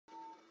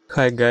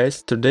Hi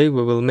guys, today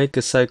we will make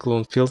a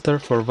cyclone filter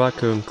for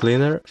vacuum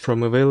cleaner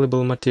from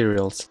available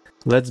materials.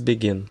 Let's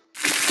begin.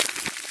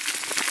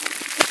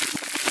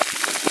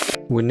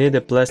 We need a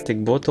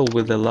plastic bottle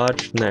with a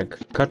large neck.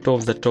 Cut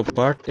off the top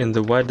part in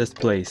the widest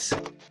place.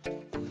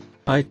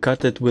 I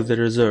cut it with the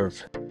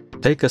reserve.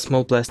 Take a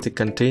small plastic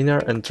container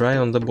and try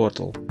on the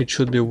bottle. It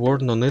should be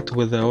worn on it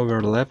with an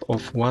overlap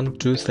of 1-2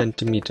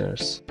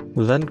 cm.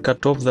 Then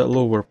cut off the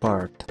lower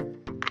part.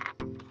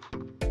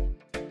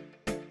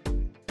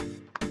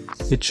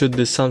 It should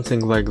be something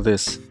like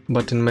this,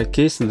 but in my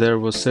case there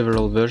was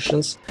several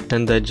versions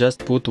and I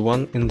just put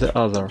one in the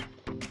other.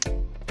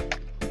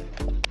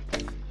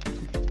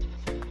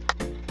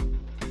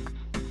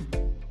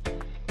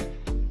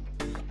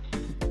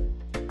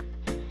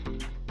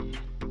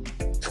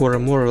 For a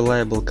more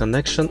reliable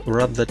connection,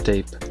 rub the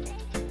tape.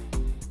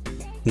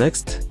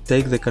 Next,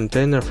 take the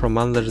container from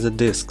under the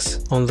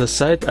discs. On the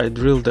side I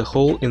drilled a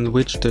hole in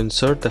which to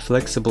insert a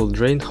flexible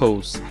drain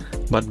hose,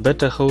 but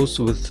better hose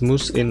with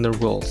smooth inner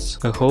walls.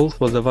 A hole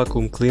for the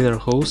vacuum cleaner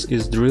hose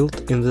is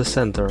drilled in the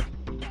center.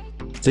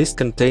 This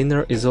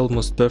container is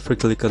almost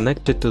perfectly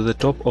connected to the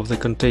top of the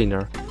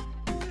container.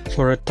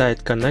 For a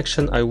tight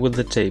connection I would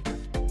the tape.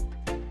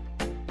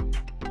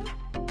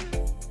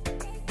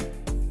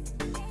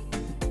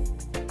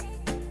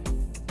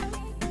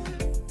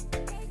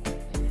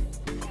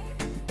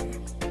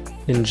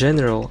 In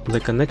general, the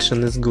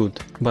connection is good,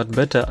 but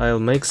better I'll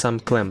make some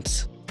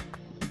clamps.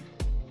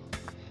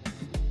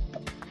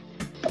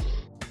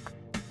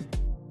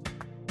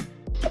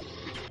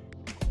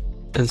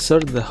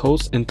 Insert the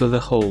hose into the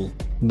hole.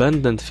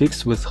 Bend and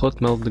fix with hot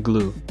melt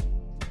glue.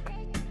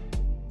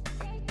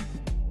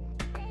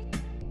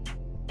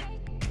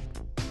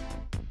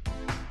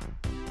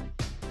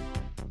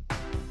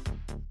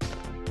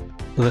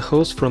 The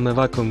hose from a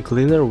vacuum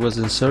cleaner was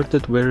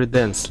inserted very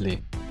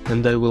densely,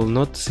 and I will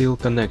not seal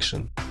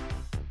connection.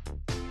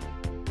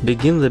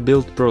 Begin the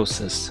build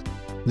process.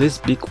 This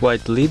big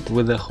white lid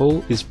with a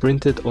hole is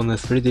printed on a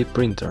 3D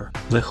printer.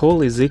 The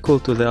hole is equal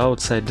to the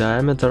outside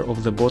diameter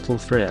of the bottle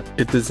thread.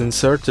 It is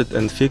inserted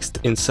and fixed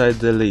inside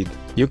the lid.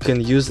 You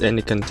can use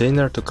any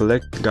container to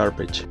collect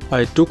garbage.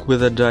 I took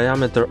with a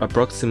diameter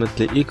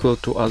approximately equal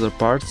to other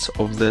parts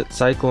of the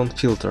cyclone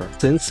filter,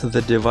 since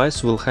the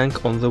device will hang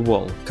on the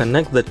wall.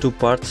 Connect the two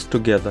parts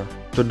together.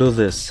 To do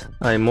this,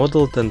 I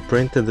modeled and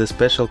printed the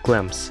special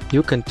clamps.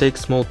 You can take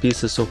small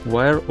pieces of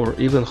wire or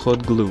even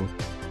hot glue,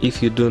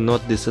 if you do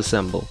not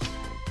disassemble.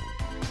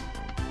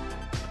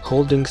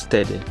 Holding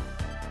steady.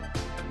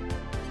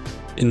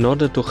 In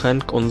order to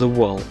hang on the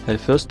wall, I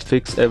first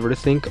fix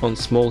everything on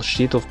small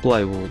sheet of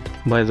plywood.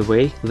 By the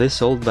way,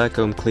 this old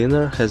vacuum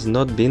cleaner has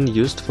not been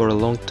used for a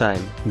long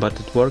time, but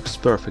it works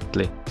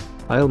perfectly.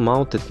 I'll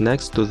mount it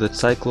next to the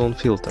cyclone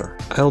filter.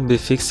 I'll be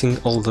fixing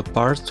all the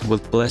parts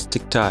with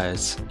plastic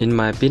ties. In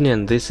my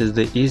opinion, this is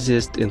the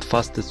easiest and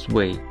fastest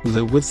way.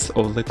 The width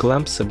of the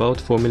clamps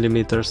about 4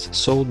 mm,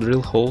 so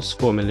drill holes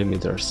 4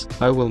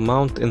 mm. I will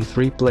mount in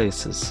 3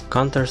 places,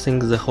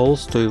 countersink the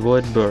holes to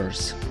avoid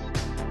burrs.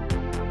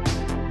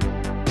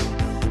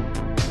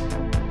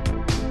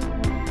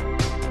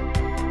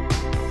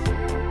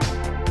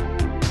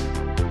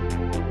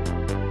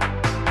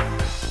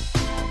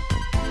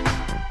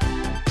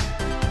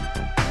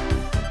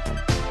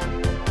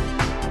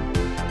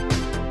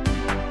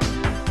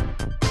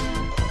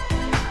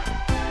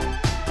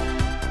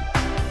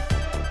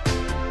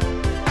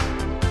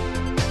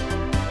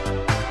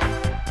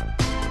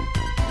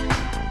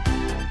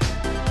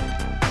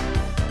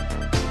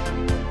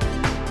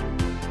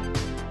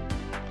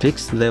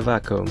 Fix the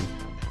vacuum.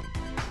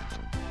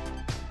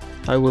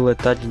 I will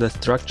attach the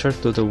structure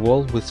to the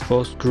wall with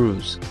 4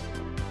 screws.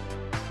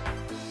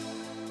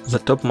 The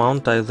top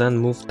mount I then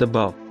moved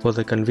above, for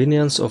the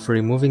convenience of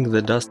removing the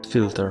dust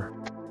filter.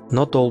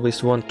 Not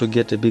always want to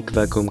get a big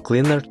vacuum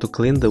cleaner to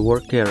clean the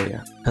work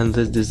area, and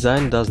this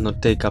design does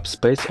not take up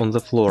space on the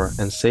floor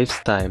and saves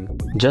time.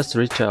 Just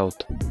reach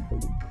out.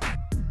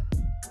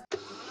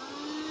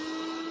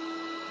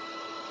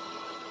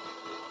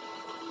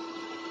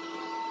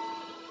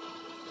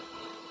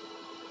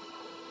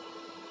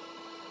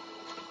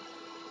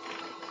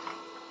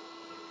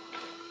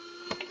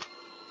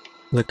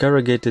 The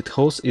corrugated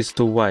hose is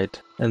too wide,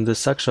 and the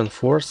suction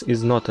force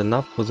is not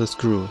enough for the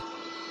screw.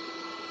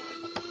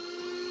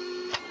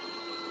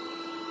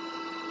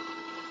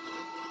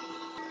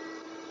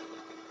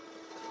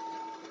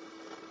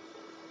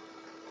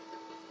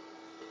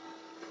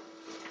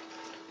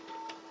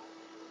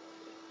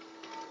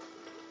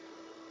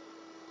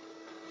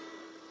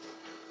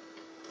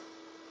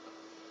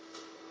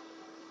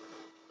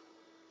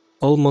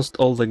 Almost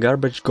all the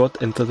garbage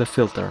got into the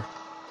filter.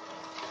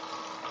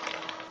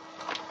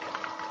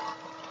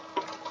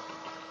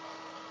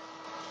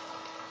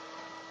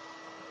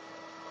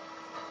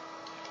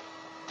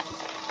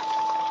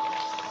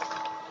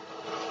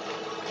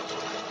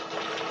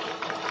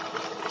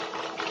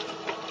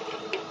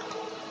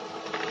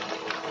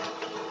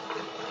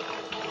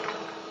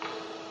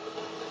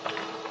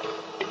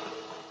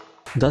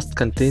 Dust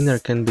container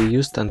can be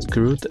used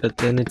unscrewed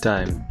at any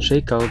time.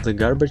 Shake out the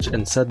garbage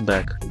and set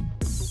back.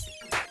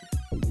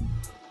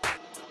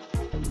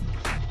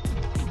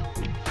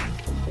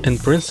 In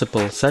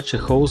principle, such a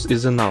hose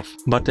is enough,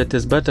 but it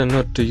is better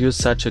not to use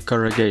such a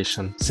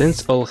corrugation,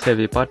 since all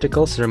heavy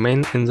particles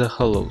remain in the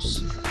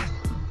hollows.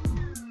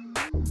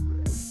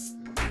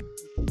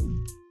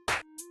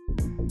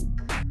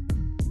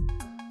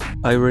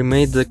 I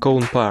remade the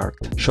cone part,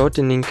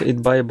 shortening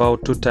it by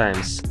about 2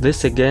 times.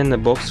 This again a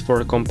box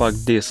for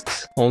compact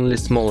discs, only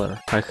smaller.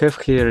 I have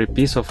here a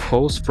piece of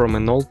hose from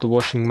an old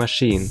washing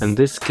machine, and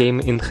this came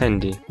in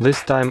handy.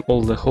 This time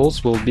all the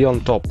holes will be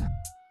on top.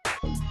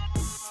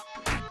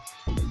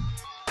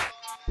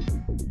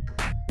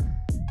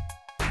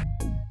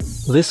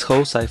 This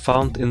hose I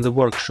found in the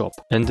workshop,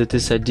 and it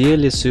is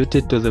ideally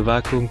suited to the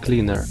vacuum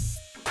cleaner.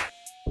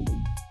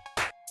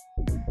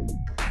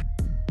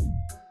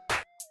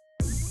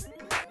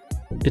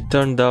 It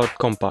turned out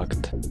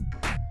compact.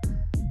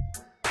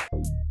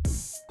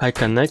 I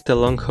connect a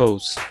long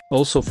hose,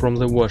 also from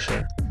the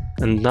washer,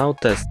 and now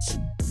tests.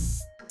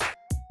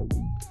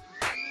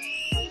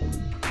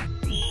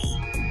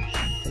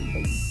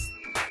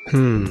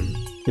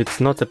 It's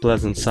not a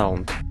pleasant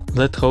sound.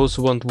 That hose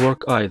won't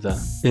work either.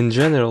 In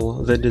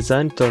general, the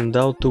design turned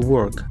out to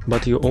work,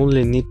 but you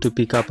only need to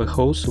pick up a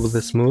hose with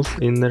a smooth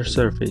inner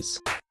surface.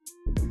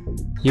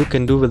 You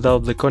can do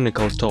without the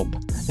conical top,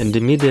 and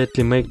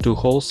immediately make 2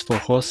 holes for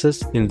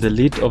hoses in the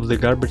lid of the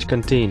garbage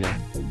container.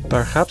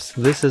 Perhaps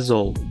this is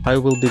all. I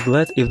will be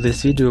glad if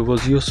this video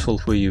was useful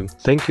for you.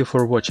 Thank you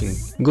for watching.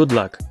 Good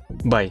luck.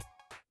 Bye.